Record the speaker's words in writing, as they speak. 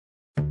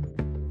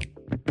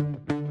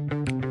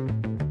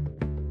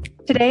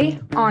Today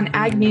on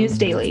Ag News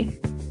Daily.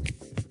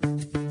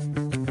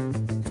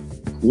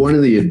 One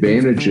of the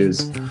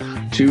advantages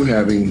to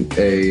having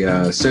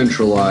a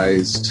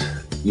centralized,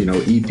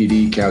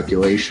 EPD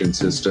calculation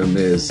system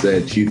is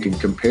that you can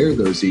compare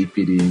those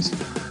EPDs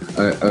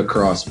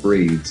across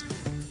breeds.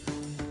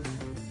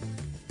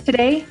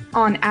 Today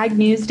on Ag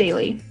News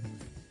Daily.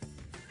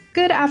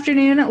 Good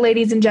afternoon,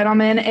 ladies and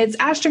gentlemen. It's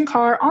Ashton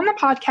Carr on the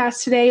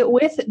podcast today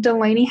with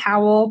Delaney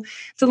Howell.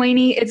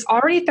 Delaney, it's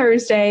already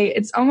Thursday.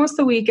 It's almost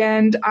the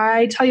weekend.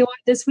 I tell you what,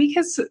 this week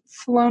has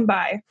flown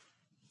by.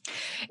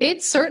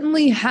 It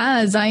certainly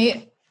has.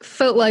 I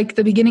felt like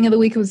the beginning of the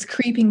week was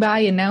creeping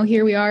by, and now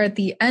here we are at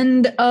the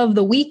end of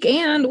the week,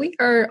 and we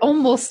are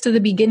almost to the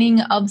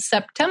beginning of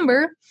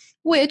September,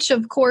 which,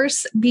 of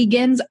course,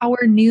 begins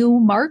our new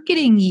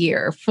marketing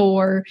year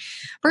for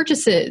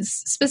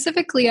purchases.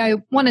 Specifically, I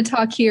want to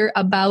talk here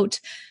about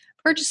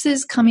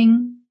purchases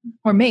coming,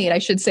 or made, I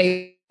should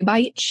say,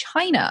 by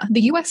China.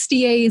 The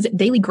USDA's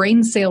daily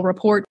grain sale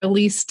report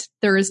released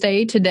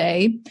Thursday,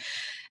 today,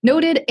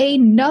 noted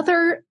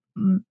another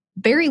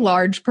very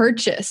large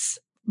purchase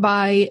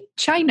by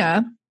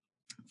China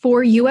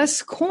for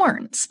U.S.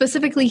 corn.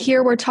 Specifically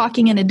here, we're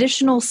talking an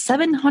additional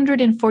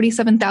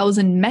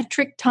 747,000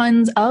 metric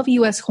tons of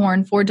U.S.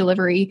 corn for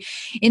delivery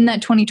in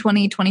that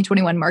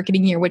 2020-2021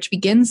 marketing year, which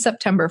begins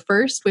September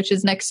 1st, which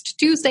is next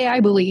Tuesday, I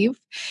believe.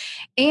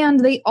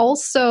 And they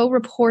also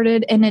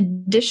reported an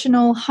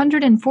additional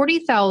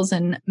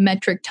 140,000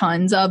 metric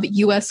tons of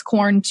U.S.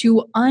 corn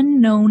to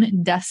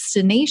unknown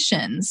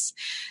destinations.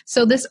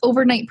 So this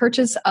overnight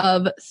purchase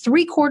of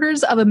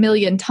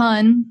 750,000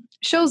 tons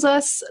shows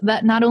us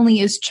that not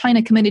only is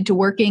China committed to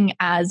working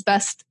as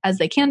best as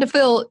they can to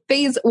fill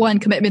phase one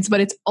commitments,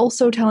 but it's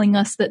also telling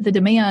us that the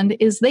demand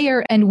is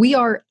there and we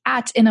are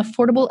at an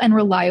affordable and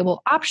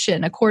reliable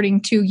option,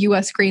 according to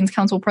U.S. Grains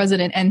Council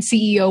President and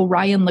CEO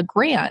Ryan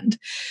LeGrand.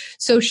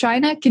 So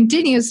China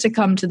continues to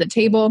come to the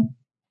table.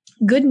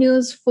 Good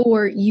news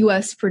for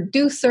U.S.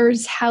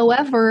 producers.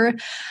 However,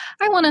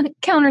 I want to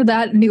counter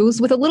that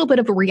news with a little bit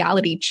of a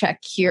reality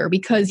check here,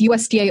 because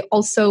USDA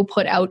also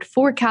put out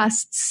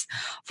forecasts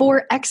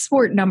for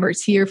export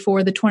numbers here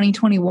for the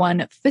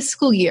 2021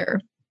 fiscal year.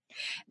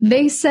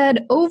 They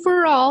said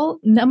overall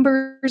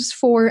numbers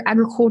for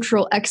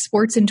agricultural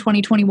exports in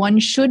 2021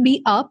 should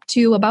be up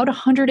to about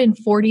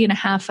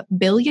 $140.5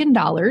 billion,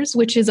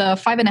 which is a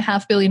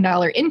 $5.5 billion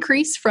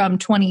increase from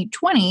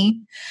 2020.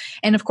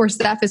 And of course,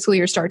 that fiscal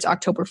year starts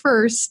October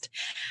 1st.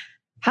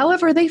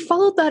 However, they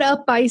followed that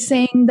up by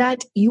saying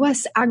that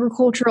U.S.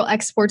 agricultural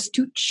exports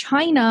to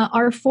China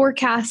are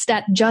forecast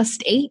at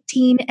just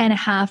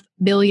 $18.5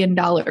 billion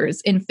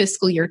in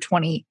fiscal year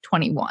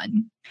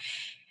 2021.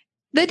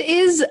 That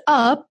is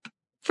up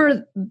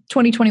for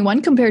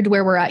 2021 compared to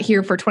where we're at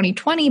here for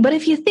 2020. But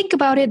if you think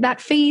about it,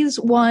 that phase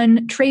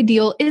one trade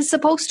deal is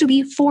supposed to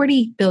be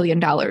 $40 billion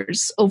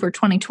over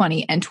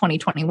 2020 and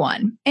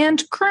 2021.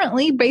 And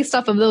currently, based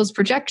off of those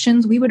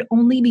projections, we would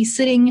only be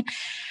sitting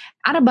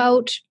at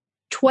about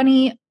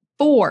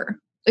 $34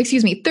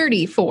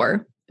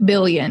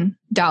 billion.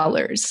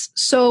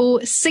 So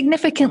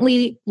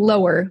significantly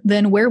lower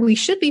than where we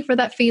should be for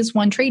that phase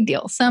one trade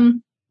deal.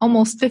 Some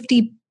almost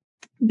 $50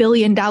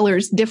 billion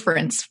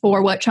difference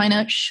for what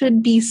China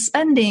should be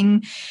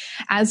spending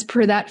as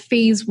per that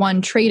phase one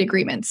trade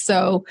agreement.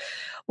 So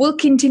we'll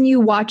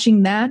continue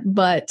watching that,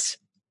 but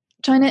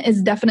China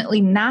is definitely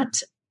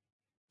not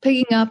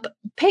picking up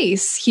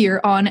pace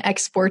here on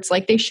exports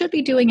like they should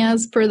be doing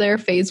as per their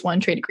phase one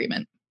trade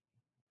agreement.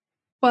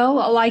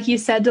 Well, like you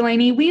said,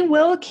 Delaney, we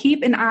will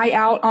keep an eye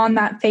out on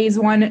that phase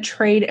one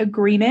trade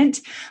agreement,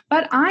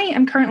 but I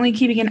am currently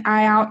keeping an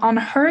eye out on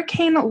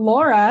Hurricane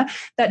Laura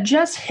that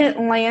just hit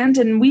land,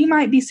 and we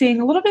might be seeing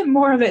a little bit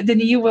more of it than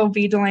you will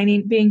be,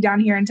 Delaney, being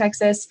down here in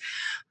Texas.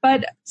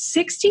 But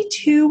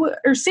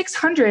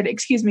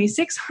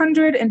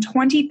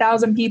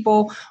 620,000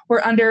 people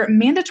were under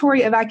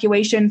mandatory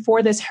evacuation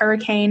for this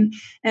hurricane,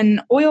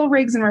 and oil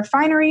rigs and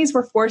refineries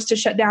were forced to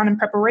shut down in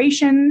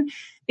preparation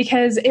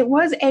because it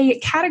was a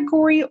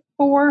Category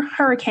 4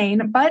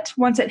 hurricane, but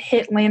once it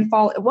hit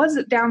landfall, it was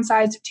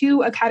downsized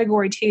to a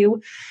Category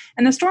 2,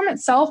 and the storm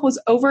itself was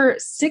over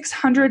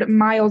 600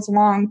 miles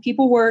long.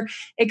 People were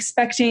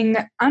expecting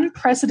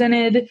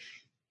unprecedented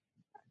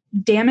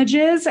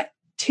damages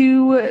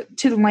to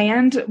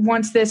land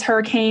once this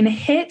hurricane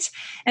hit,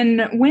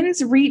 and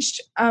winds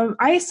reached,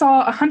 I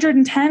saw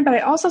 110, but I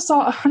also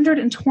saw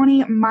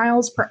 120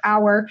 miles per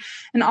hour.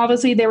 And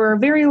obviously there were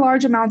very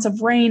large amounts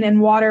of rain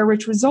and water,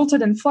 which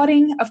resulted in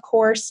flooding, of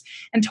course,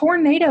 and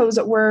tornadoes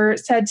were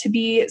said to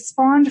be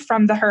spawned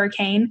from the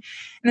hurricane.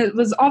 And it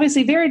was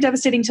obviously very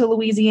devastating to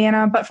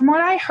Louisiana, but from what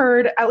I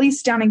heard, at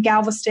least down in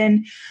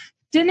Galveston,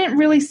 didn't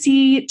really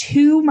see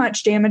too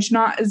much damage,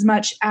 not as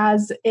much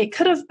as it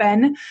could have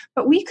been,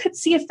 but we could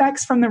see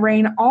effects from the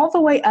rain all the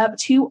way up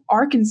to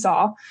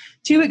Arkansas.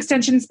 Two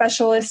extension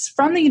specialists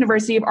from the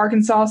University of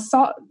Arkansas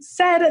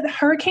said that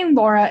Hurricane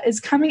Laura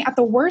is coming at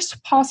the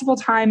worst possible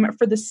time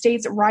for the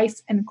state's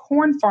rice and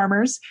corn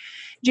farmers.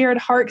 Jared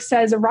Hark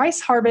says rice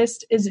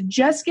harvest is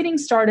just getting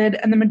started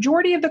and the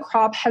majority of the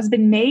crop has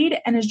been made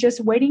and is just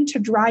waiting to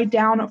dry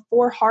down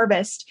for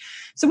harvest.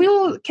 So we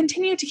will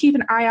continue to keep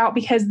an eye out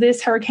because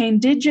this hurricane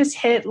did just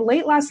hit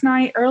late last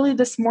night, early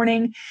this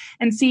morning,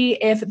 and see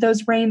if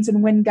those rains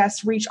and wind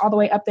gusts reach all the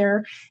way up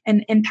there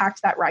and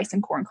impact that rice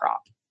and corn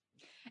crop.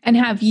 And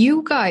have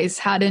you guys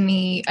had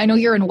any, I know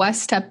you're in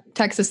West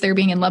Texas, there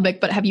being in Lubbock,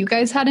 but have you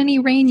guys had any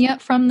rain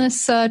yet from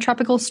this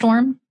tropical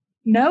storm?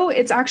 No,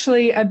 it's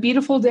actually a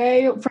beautiful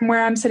day from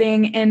where I'm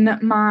sitting in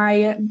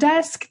my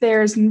desk.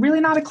 There's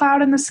really not a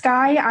cloud in the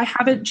sky. I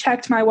haven't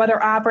checked my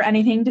weather app or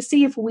anything to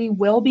see if we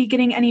will be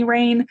getting any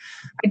rain.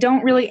 I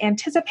don't really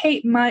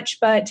anticipate much,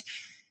 but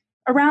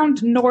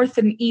around North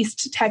and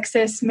East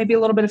Texas, maybe a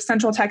little bit of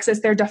Central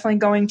Texas, they're definitely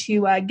going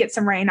to get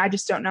some rain. I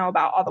just don't know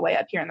about all the way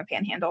up here in the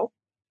Panhandle.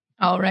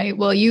 All right.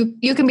 Well, you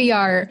can be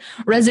our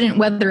resident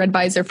weather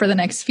advisor for the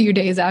next few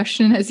days,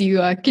 Ashton, as you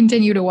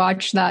continue to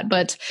watch that.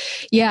 But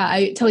yeah,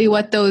 I tell you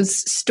what,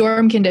 those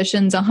storm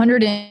conditions,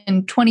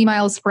 120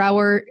 miles per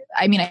hour.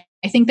 I mean,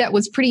 I think that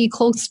was pretty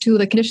close to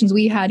the conditions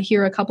we had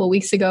here a couple of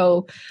weeks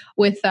ago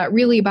with that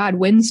really bad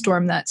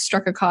windstorm that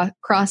struck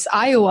across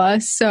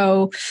Iowa.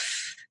 So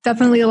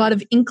definitely a lot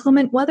of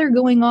inclement weather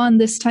going on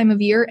this time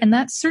of year. And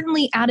that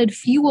certainly added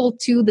fuel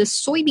to the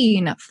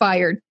soybean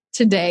fire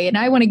today. And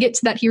I want to get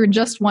to that here in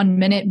just 1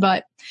 minute.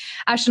 But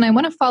Ashton, I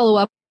want to follow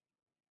up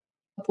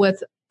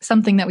with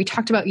something that we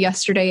talked about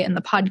yesterday in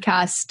the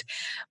podcast,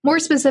 more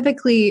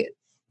specifically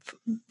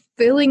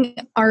filling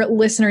our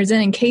listeners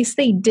in case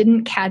they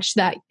didn't catch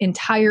that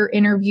entire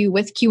interview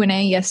with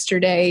Q&A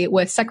yesterday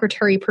with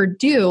Secretary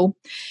Perdue.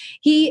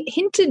 He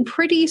hinted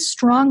pretty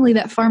strongly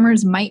that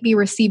farmers might be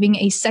receiving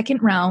a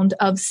second round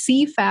of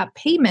CFAP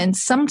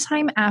payments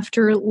sometime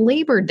after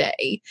Labor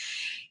Day.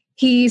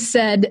 He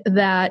said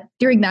that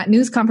during that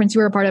news conference you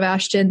were a part of,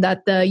 Ashton,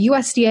 that the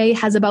USDA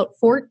has about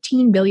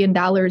 $14 billion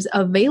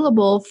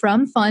available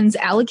from funds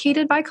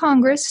allocated by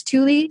Congress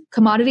to the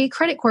Commodity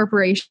Credit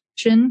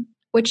Corporation,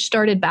 which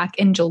started back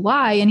in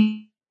July. And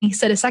he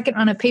said a second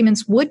round of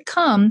payments would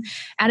come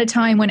at a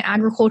time when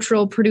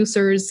agricultural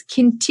producers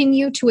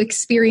continue to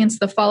experience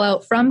the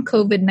fallout from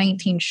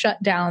COVID-19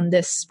 shutdown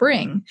this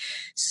spring.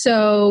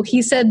 So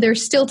he said they're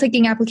still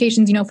taking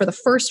applications, for the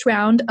first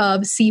round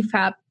of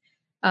CFAP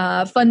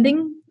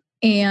funding.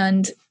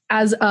 And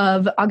as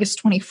of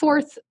August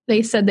 24th,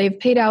 they said they've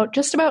paid out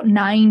just about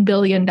 $9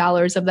 billion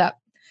of that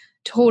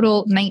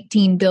total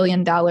 $19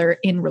 billion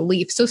in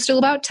relief. So still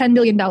about $10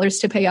 billion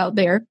to pay out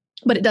there.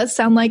 But it does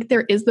sound like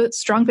there is the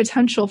strong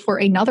potential for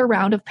another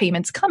round of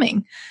payments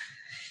coming.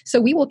 So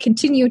we will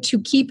continue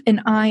to keep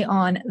an eye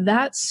on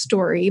that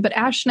story. But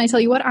Ashton, I tell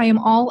you what, I am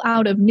all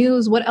out of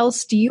news. What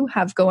else do you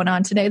have going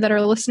on today that our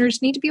listeners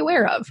need to be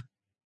aware of?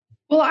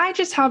 Well, I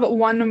just have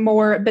one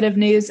more bit of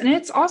news, and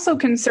it's also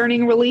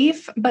concerning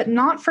relief, but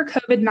not for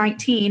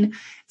COVID-19.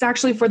 It's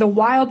actually for the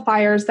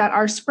wildfires that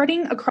are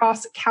spreading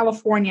across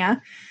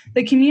California.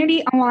 The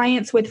Community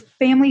Alliance with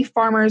Family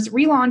Farmers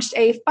relaunched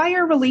a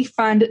fire relief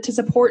fund to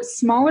support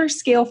smaller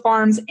scale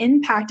farms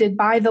impacted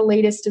by the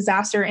latest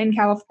disaster in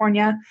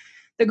California.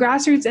 The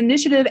grassroots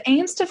initiative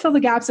aims to fill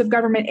the gaps of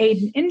government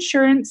aid and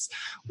insurance,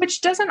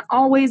 which doesn't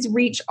always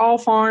reach all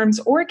farms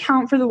or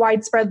account for the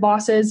widespread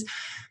losses,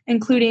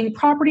 including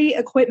property,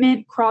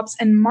 equipment, crops,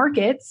 and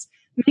markets.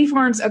 Many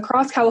farms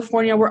across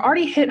California were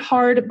already hit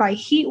hard by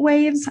heat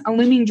waves, a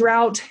looming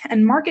drought,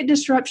 and market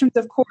disruptions,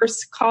 of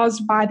course,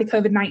 caused by the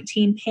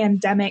COVID-19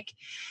 pandemic.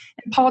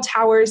 And Paul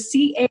Towers,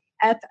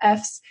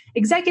 CAFF's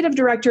executive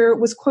director,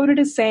 was quoted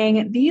as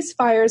saying, "These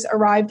fires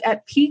arrived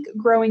at peak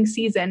growing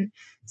season.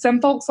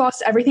 Some folks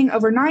lost everything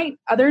overnight.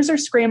 Others are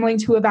scrambling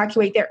to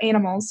evacuate their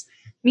animals.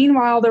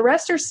 Meanwhile, the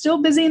rest are still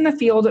busy in the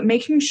field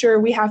making sure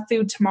we have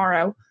food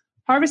tomorrow.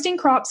 Harvesting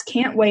crops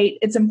can't wait.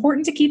 It's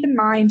important to keep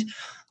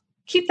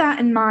that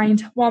in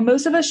mind while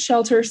most of us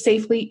shelter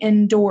safely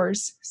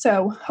indoors."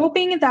 So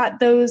hoping that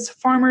those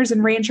farmers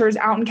and ranchers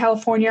out in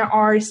California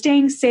are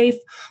staying safe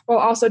while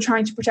also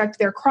trying to protect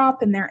their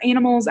crop and their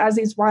animals as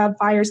these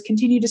wildfires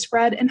continue to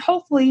spread. And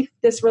hopefully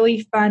this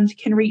relief fund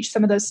can reach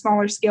some of those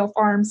smaller scale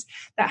farms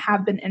that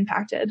have been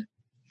impacted.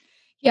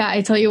 Yeah,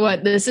 I tell you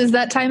what, this is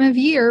that time of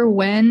year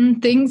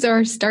when things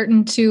are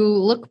starting to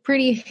look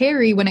pretty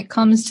hairy when it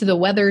comes to the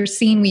weather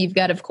scene. We've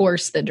got, of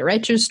course, the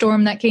derecho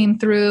storm that came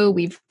through.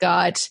 We've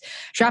got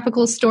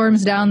tropical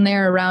storms down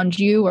there around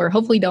you, or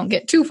hopefully don't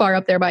get too far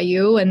up there by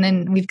you. And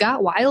then we've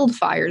got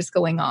wildfires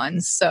going on.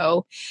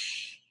 So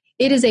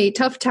it is a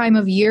tough time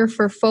of year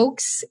for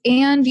folks.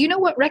 And you know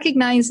what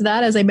recognized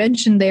that, as I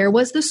mentioned there,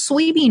 was the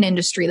soybean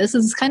industry. This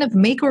is kind of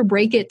make or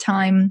break it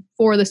time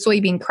for the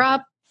soybean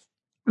crop.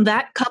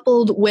 That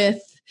coupled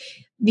with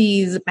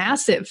these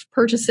massive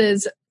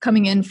purchases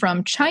coming in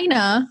from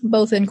China,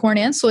 both in corn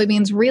and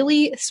soybeans,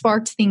 really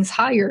sparked things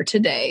higher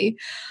today.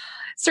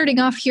 Starting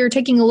off here,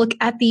 taking a look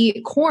at the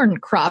corn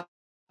crop.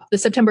 The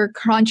September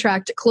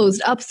contract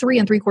closed up 3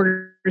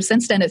 3/4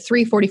 cents to end at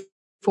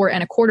 3.44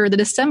 1/4. The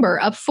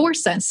December up 4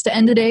 cents to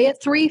end the day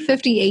at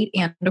 3.58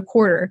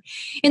 1/4.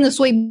 In the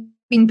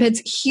soybean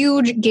pits,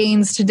 huge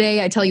gains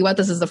today. I tell you what,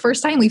 this is the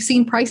first time we've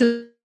seen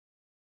prices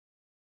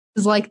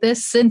like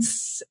this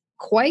since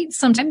quite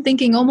some time,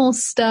 thinking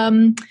almost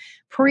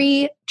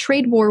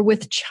pre-trade war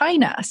with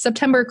China.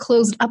 September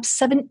closed up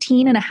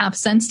 17.5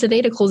 cents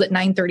today to close at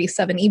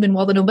 9.37, even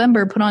while the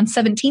November put on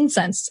 17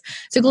 cents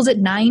to close at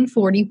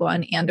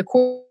 9.41 and a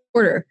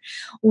quarter.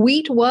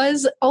 Wheat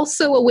was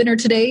also a winner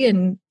today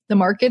in the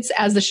markets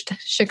as the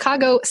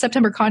Chicago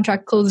September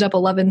contract closed up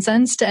 11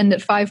 cents to end at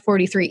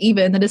 5.43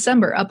 even. The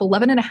December up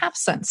 11.5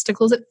 cents to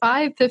close at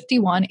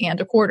 5.51 and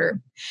a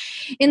quarter.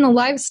 In the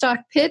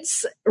livestock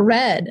pits,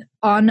 red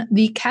on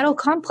the cattle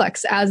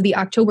complex as the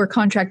October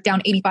contract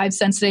down 85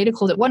 cents today to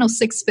close at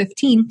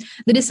 106.15.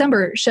 The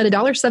December shed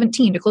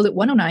 $1.17 to close at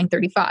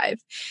 109.35.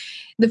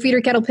 The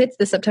feeder cattle pits,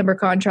 the September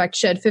contract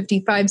shed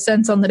 55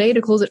 cents on the day to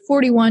close at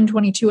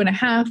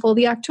 41.22.5, while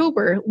the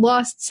October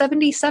lost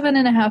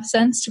 77.5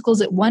 cents to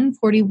close at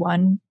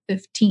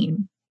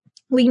 141.15.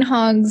 Lean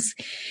hogs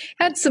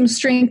had some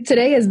strength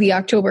today as the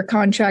October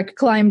contract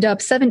climbed up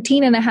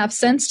 17.5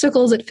 cents to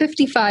close at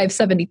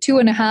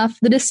 55.72.5.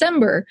 The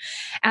December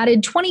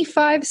added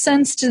 25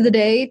 cents to the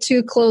day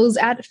to close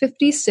at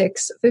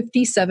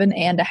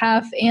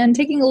 56.57.5. And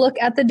taking a look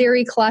at the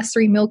dairy class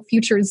 3 milk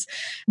futures,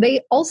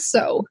 they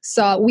also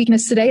saw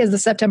weakness today as the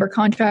September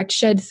contract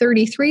shed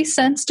 33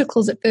 cents to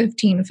close at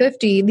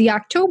 15.50. The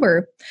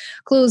October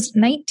closed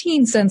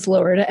 19 cents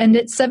lower to end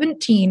at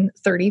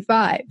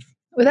 17.35.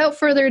 Without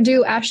further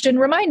ado, Ashton,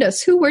 remind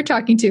us who we're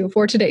talking to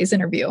for today's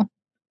interview.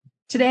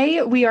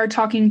 Today, we are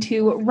talking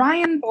to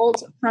Ryan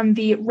Bolt from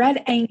the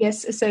Red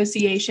Angus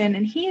Association,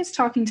 and he is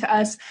talking to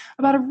us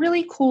about a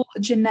really cool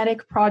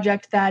genetic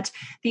project that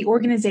the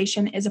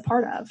organization is a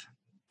part of.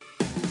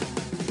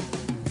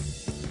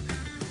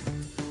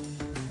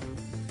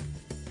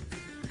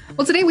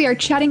 Well, today we are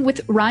chatting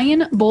with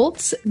Ryan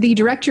Bolt, the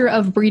Director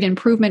of Breed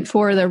Improvement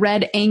for the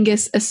Red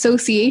Angus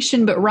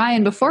Association. But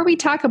Ryan, before we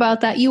talk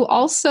about that, you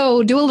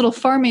also do a little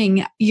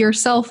farming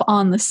yourself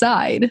on the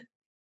side.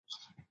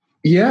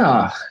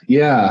 Yeah.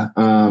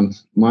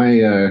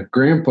 My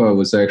grandpa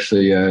was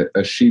actually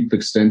a sheep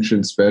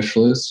extension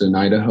specialist in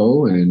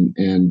Idaho, and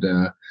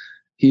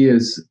he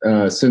has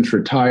since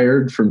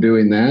retired from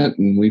doing that,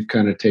 and we've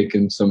kind of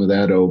taken some of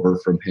that over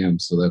from him.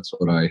 So that's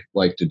what I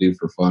like to do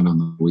for fun on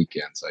the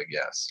weekends, I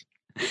guess.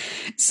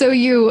 So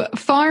you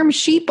farm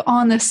sheep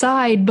on the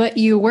side, but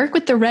you work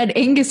with the Red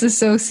Angus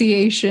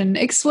Association.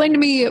 Explain to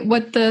me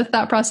what the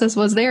thought process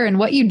was there and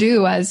what you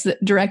do as the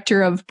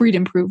Director of Breed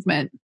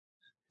Improvement.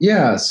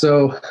 Yeah,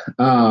 so,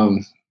 I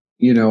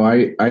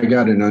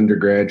got an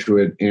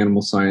undergraduate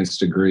animal science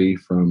degree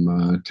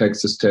from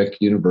Texas Tech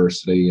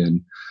University,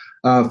 and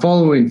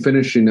following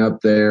finishing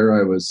up there,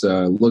 I was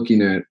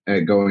looking at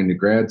going to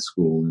grad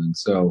school. And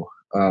so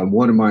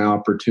one of my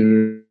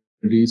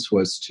opportunities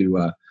was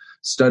to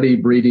study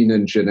breeding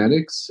and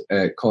genetics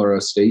at Colorado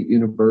State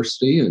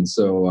University. And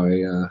so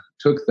I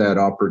took that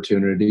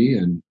opportunity.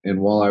 And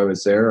while I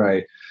was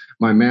there,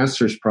 my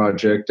master's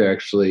project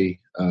actually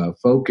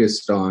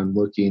focused on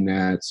looking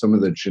at some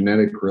of the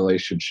genetic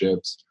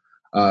relationships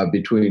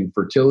between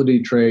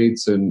fertility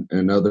traits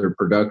and other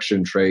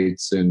production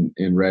traits in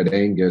Red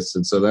Angus.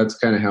 And so that's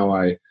kind of how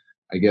I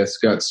guess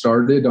got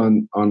started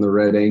on the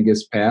Red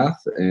Angus path.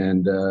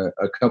 And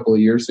a couple of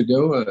years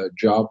ago, a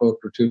job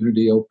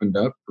opportunity opened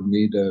up for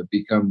me to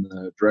become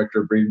the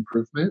Director of Breed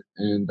Improvement,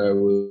 and I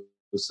was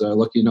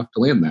lucky enough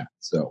to land that.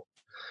 So.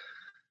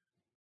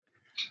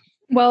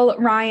 Well,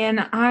 Ryan,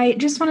 I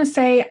just want to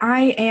say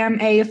I am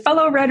a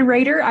fellow Red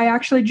Raider. I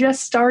actually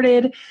just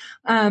started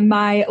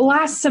my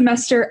last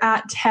semester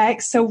at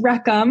Tech, so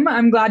Reckham.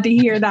 I'm glad to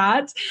hear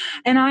that.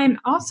 And I'm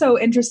also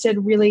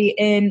interested really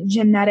in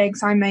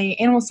genetics. I'm an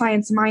animal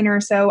science minor,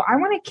 so I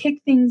want to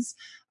kick things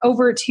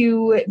over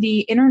to the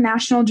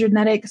International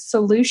Genetic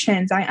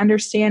Solutions. I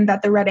understand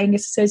that the Red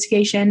Angus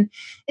Association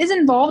is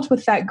involved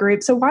with that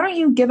group. So why don't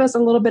you give us a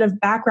little bit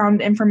of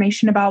background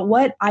information about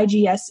what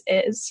IGS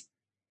is?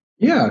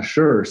 Yeah,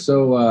 sure.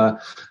 So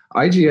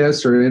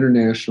IGS, or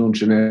International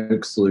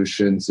Genetic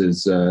Solutions,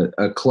 is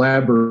a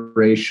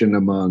collaboration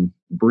among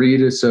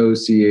breed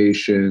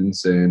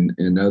associations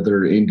and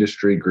other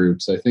industry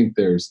groups. I think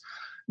there's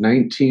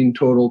 19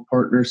 total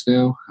partners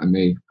now. I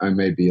may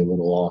be a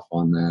little off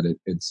on that.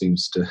 It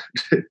seems to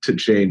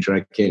change.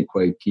 I can't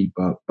quite keep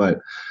up. But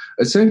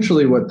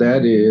essentially what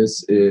that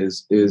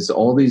is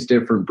all these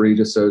different breed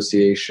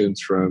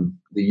associations from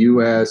the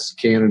U.S.,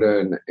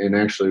 Canada, and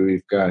actually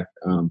we've got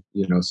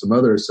some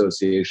other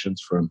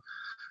associations from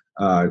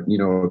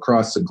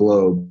across the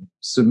globe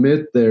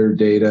submit their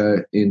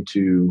data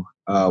into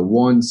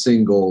one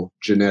single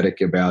genetic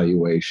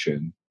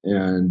evaluation.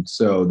 And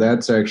so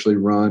that's actually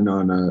run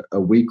on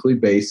a weekly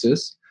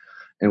basis.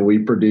 And we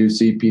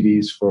produce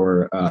EPDs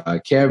for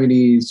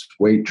cavities,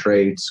 weight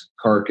traits,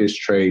 carcass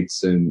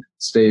traits, and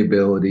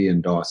stability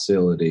and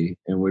docility.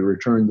 And we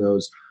return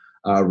those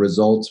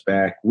results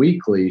back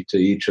weekly to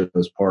each of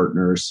those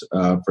partners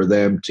for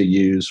them to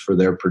use, for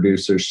their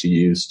producers to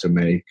use to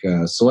make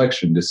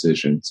selection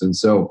decisions. And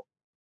so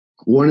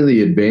one of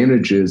the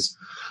advantages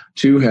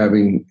to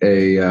having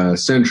a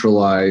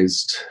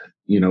centralized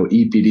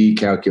EPD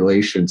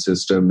calculation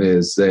system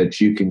is that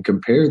you can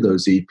compare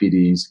those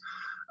EPDs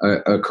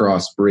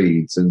across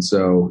breeds. And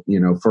so,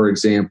 for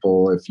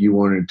example, if you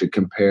wanted to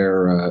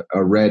compare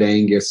a red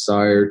Angus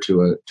sire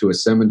to a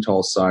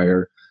Simmental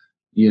sire,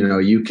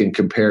 you can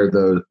compare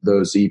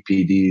those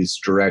EPDs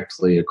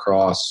directly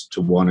across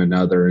to one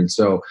another. And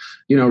so,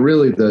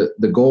 really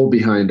the goal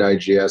behind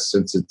IGS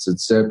since its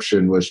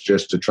inception was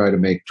just to try to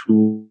make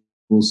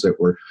tools that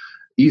were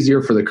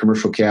easier for the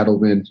commercial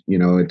cattlemen.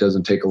 It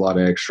doesn't take a lot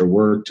of extra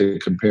work to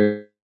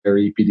compare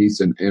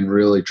EPDs and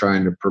really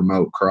trying to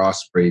promote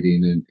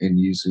crossbreeding and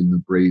using the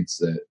breeds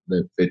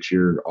that fit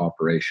your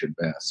operation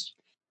best.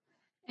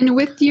 And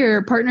with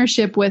your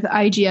partnership with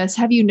IGS,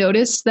 have you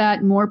noticed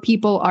that more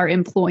people are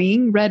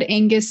employing Red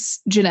Angus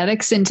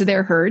genetics into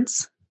their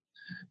herds?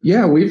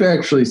 Yeah, we've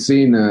actually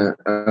seen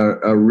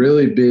a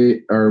really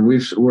big,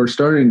 we're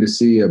starting to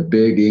see a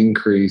big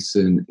increase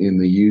in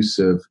the use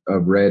of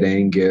Red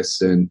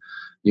Angus. And,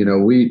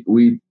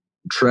 we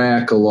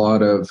track a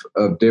lot of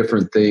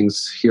different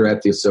things here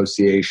at the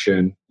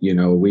association.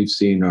 We've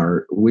seen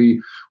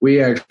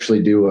we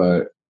actually do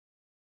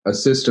a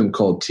system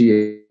called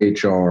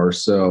THR.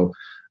 So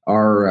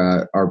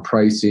our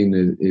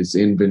pricing is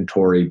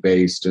inventory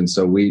based. And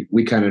so we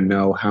kind of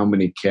know how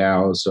many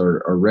cows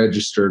are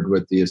registered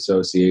with the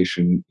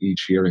association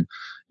each year. And,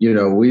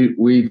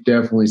 we've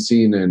definitely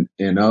seen an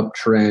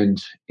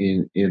uptrend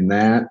in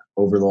that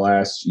over the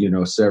last,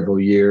 several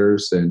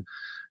years. And,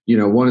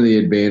 one of the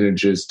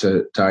advantages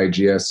to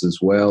IGS as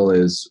well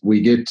is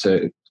we get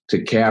to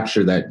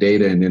capture that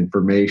data and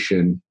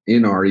information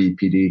in our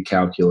EPD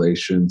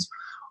calculations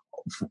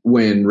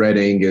when Red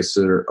Angus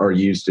are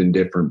used in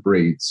different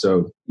breeds.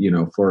 So,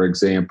 for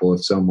example,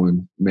 if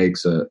someone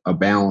makes a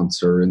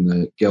balancer in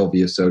the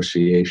Gelbvieh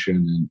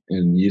Association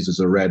and uses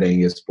a Red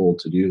Angus bull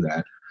to do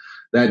that,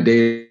 that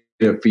data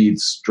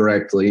feeds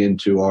directly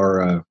into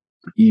our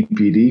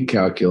EPD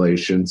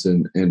calculations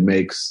and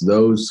makes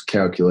those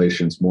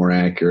calculations more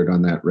accurate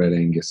on that Red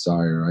Angus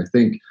sire. I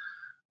think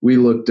we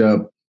looked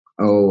up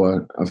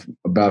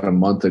about a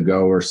month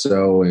ago or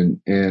so,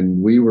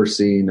 and we were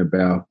seeing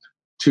about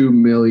 2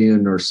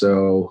 million or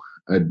so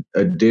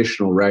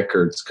additional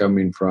records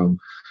coming from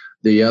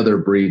the other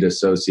breed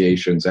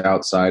associations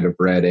outside of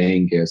Red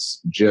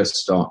Angus,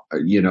 just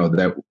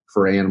that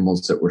for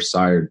animals that were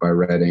sired by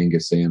Red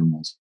Angus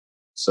animals.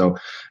 So,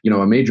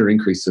 a major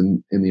increase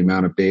in the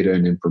amount of data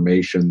and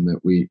information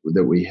that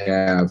we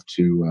have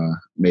to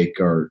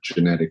make our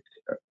genetic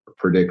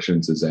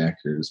predictions as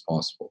accurate as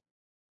possible.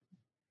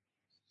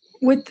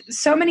 With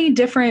so many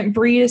different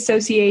breed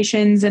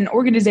associations and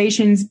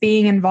organizations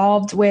being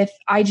involved with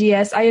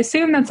IGS, I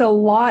assume that's a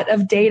lot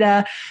of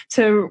data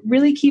to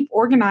really keep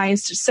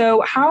organized.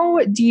 So how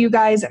do you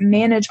guys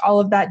manage all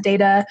of that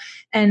data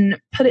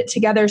and put it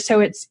together so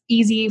it's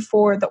easy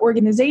for the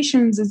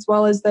organizations as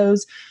well as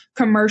those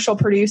commercial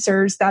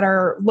producers that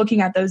are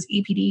looking at those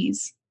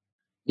EPDs?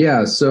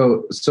 Yeah,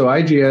 so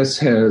IGS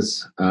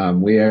has,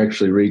 we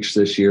actually reached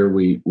this year,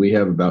 we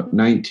have about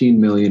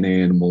 19 million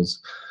animals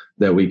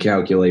that we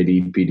calculate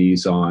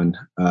EPDs on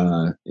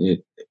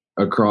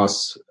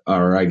across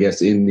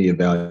in the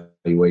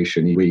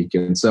evaluation week.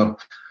 And so,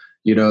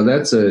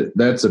 that's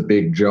a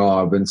big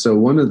job. And so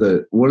one of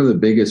the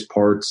biggest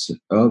parts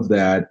of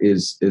that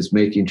is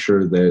making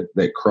sure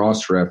that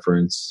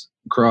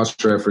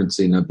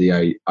cross-referencing of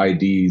the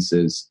IDs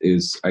is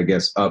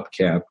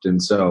upkept.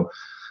 And so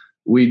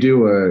we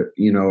do a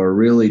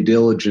really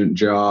diligent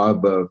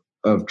job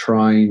of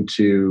trying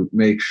to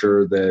make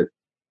sure that,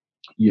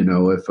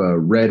 if a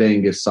Red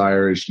Angus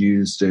sire is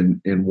used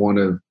in one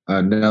of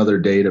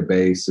another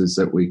database, is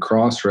that we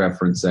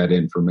cross-reference that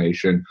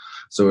information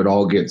so it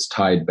all gets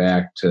tied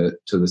back to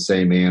the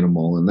same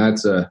animal. And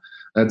that's a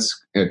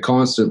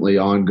constantly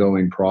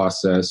ongoing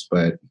process,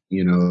 but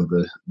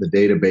the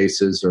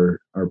databases are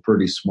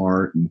pretty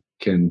smart and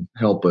can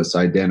help us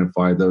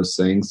identify those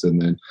things.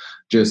 And then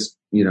just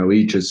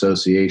each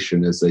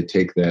association, as they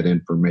take that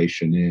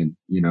information in,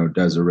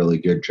 does a really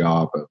good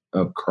job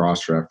of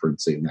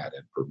cross-referencing that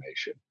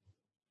information.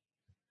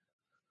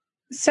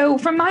 So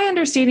from my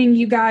understanding,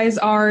 you guys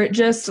are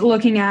just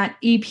looking at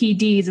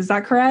EPDs. Is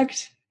that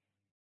correct?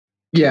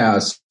 Yeah.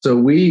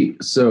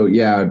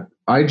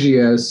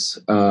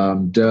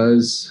 IGS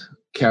does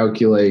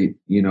calculate,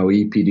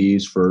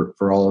 EPDs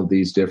for all of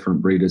these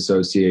different breed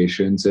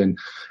associations, and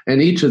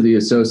each of the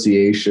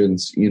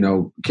associations,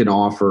 can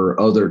offer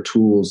other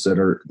tools that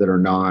are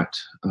not,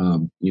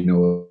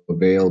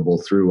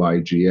 available through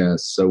IGS.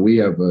 So we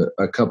have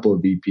a couple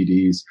of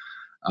EPDs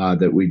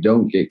that we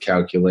don't get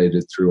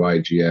calculated through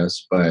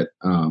IGS, but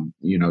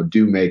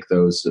do make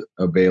those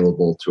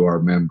available to our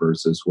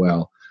members as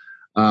well.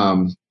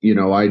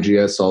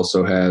 IGS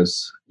also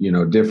has,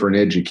 different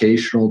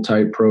educational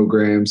type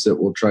programs that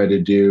we'll try to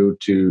do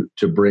to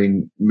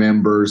bring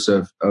members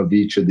of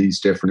each of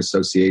these different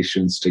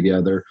associations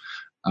together,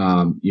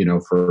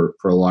 for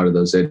a lot of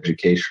those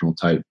educational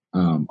type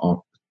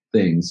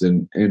things.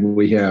 And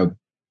we have,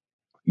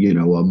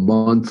 a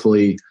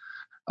monthly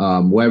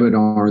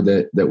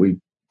webinar that we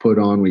put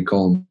on. We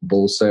call them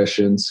bull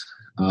sessions,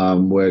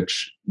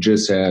 which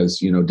just has,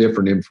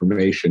 different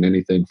information,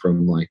 anything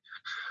from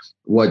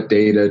what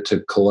data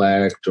to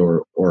collect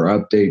or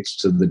updates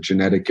to the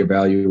genetic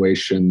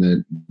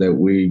evaluation that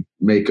we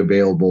make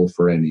available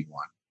for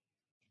anyone.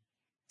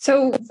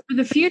 So for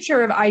the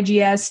future of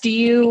IGS,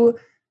 do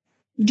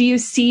you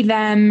see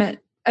them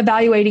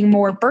evaluating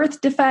more birth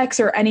defects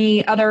or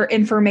any other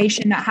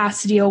information that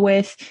has to deal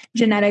with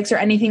genetics or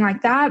anything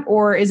like that?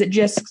 Or is it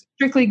just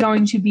strictly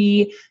going to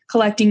be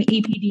collecting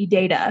EPD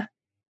data?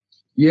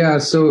 Yeah,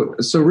 so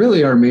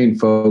really our main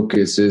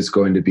focus is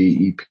going to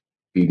be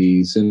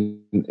EPDs. And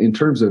in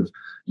terms of,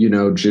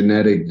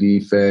 genetic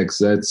defects,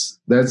 that's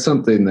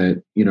something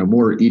that,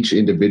 more each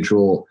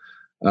individual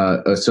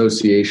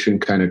association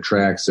kind of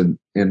tracks and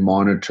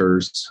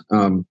monitors.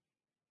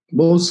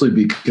 Mostly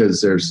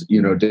because there's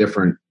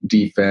different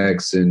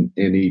defects in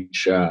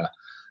each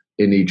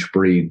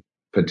breed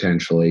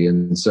potentially,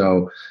 and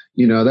so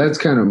that's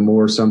kind of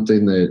more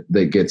something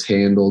that gets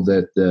handled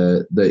at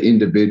the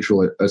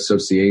individual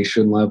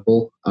association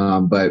level.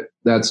 But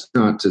that's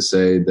not to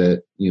say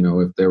that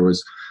if there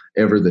was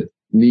ever the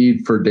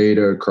need for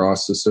data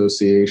across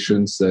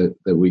associations that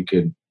we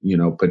could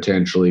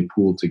potentially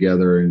pool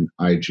together in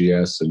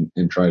IGS and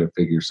try to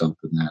figure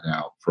something that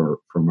out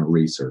from a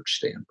research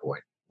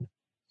standpoint.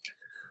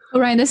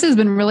 Well, Ryan, this has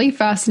been really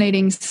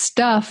fascinating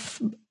stuff.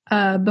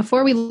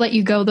 Before we let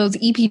you go, those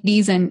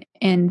EPDs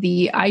and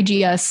the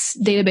IGS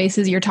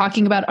databases you're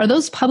talking about, are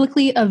those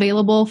publicly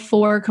available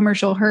for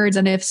commercial herds?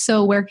 And if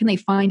so, where can they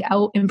find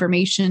out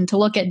information to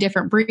look at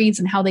different breeds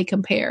and how they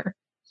compare?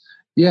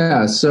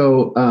 Yeah,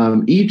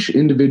 so each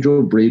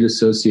individual breed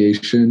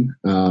association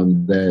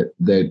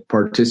that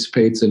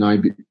participates in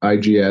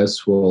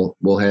IGS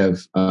will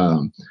have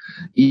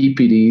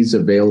EPDs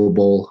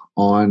available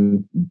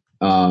on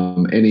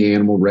any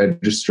animal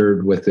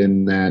registered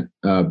within that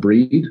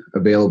breed,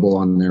 available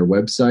on their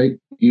website.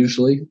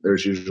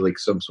 There's usually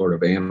some sort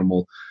of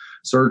animal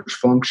search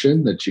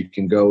function that you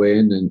can go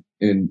in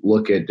and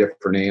look at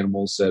different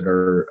animals that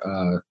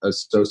are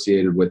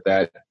associated with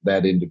that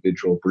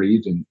individual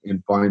breed and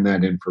find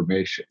that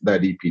information,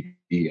 that EPD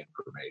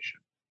information.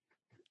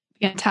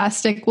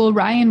 Fantastic. Well,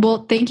 Ryan,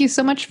 thank you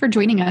so much for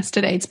joining us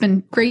today. It's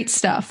been great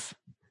stuff.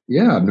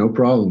 Yeah, no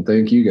problem.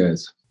 Thank you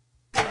guys.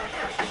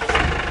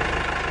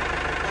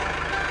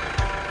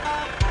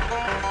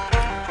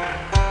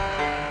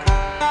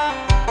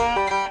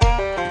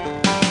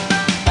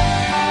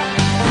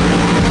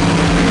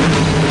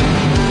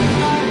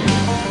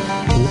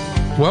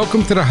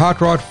 Welcome to the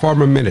Hot Rod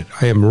Farmer Minute.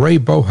 I am Ray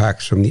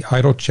Bohax from the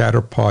Idle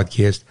Chatter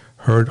podcast,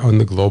 heard on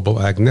the Global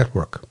Ag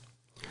Network.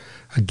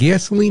 A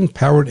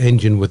gasoline-powered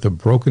engine with a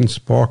broken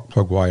spark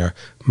plug wire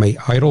may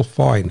idle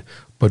fine,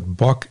 but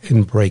buck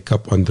and break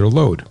up under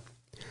load.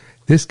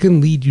 This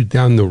can lead you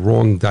down the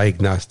wrong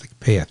diagnostic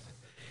path.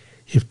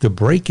 If the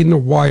break in the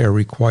wire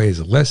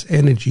requires less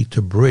energy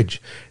to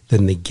bridge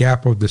than the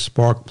gap of the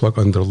spark plug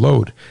under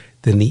load,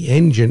 then the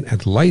engine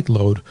at light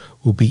load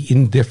will be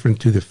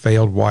indifferent to the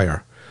failed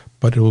wire,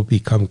 but it will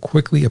become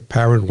quickly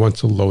apparent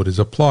once a load is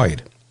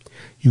applied.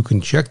 You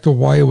can check the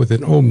wire with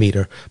an ohm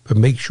meter, but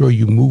make sure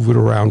you move it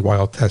around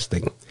while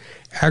testing.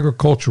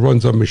 Agriculture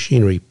runs on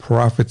machinery,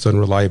 profits on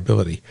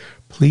reliability.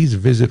 Please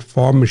visit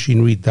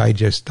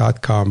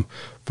farmmachinerydigest.com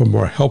for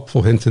more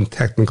helpful hints and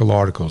technical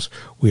articles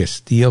where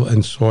steel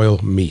and soil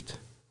meet.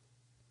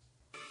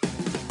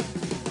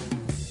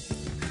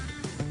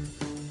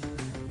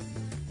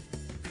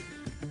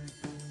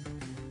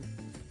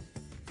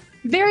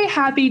 Very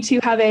happy to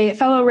have a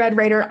fellow Red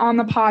Raider on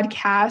the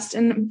podcast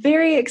and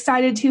very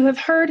excited to have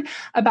heard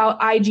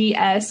about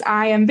IGS.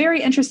 I am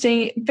very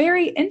interested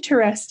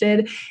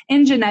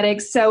in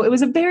genetics, so it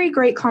was a very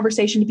great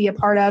conversation to be a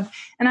part of,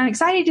 and I'm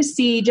excited to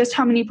see just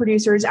how many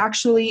producers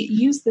actually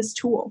use this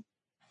tool.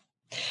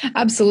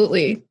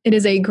 Absolutely. It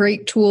is a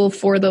great tool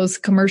for those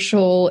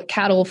commercial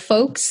cattle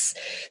folks.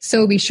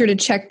 So be sure to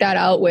check that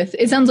out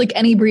it sounds like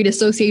any breed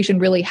association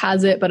really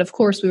has it. But of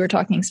course, we were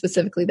talking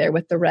specifically there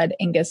with the Red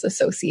Angus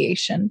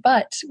Association.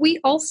 But we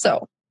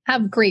also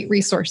have great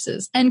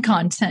resources and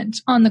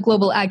content on the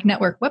Global Ag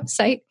Network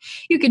website.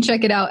 You can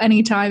check it out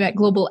anytime at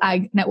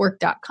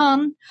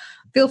globalagnetwork.com.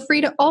 Feel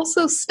free to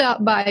also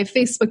stop by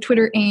Facebook,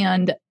 Twitter,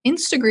 and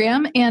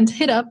Instagram and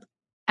hit up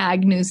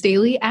Ag News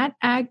Daily at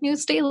Ag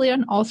News Daily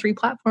on all three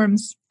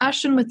platforms.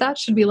 Ashton, with that,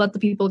 should we let the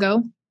people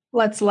go?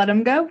 Let's let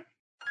them go.